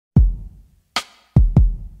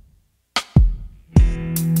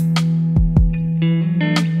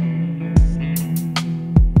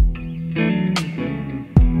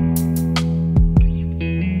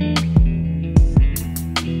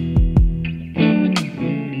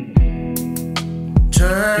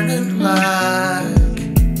burning like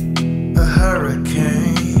a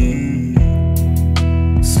hurricane.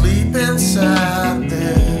 Sleep inside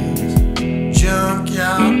this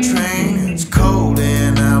junkyard train. It's cold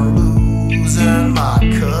and I'm losing my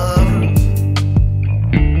covers.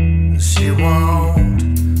 She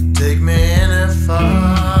won't take me any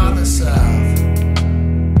farther south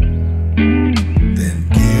than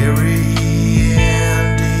Gary,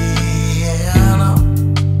 Indiana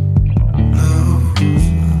blues.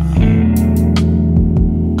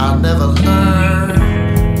 I never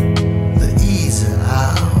learned the easy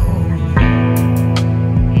out.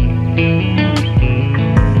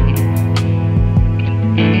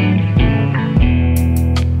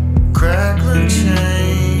 Crackling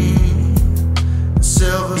chain,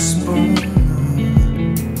 silver spoon.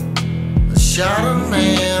 I shot a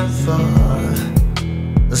man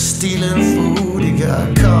for stealing food. He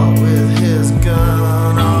got caught with his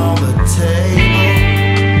gun on the table.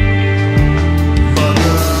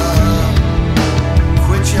 Mother,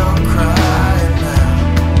 quit your crying now.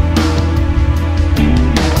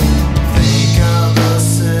 Think of the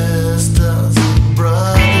sisters and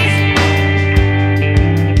brothers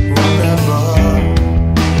who never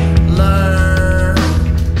learn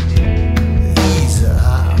the easy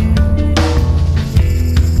out.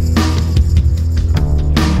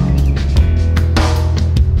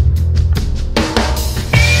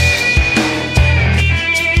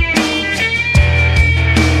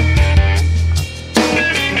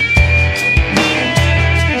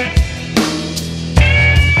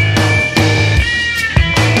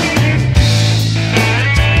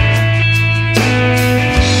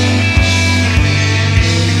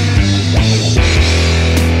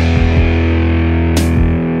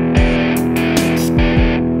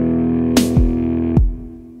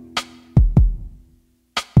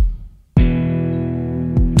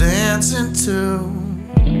 Dancing to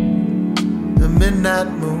the midnight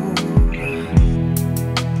moon,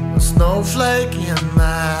 a snowflake in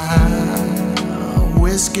my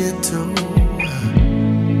whiskey too.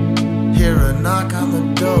 Hear a knock on the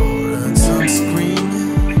door and some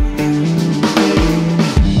screaming.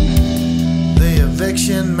 The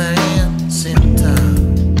eviction man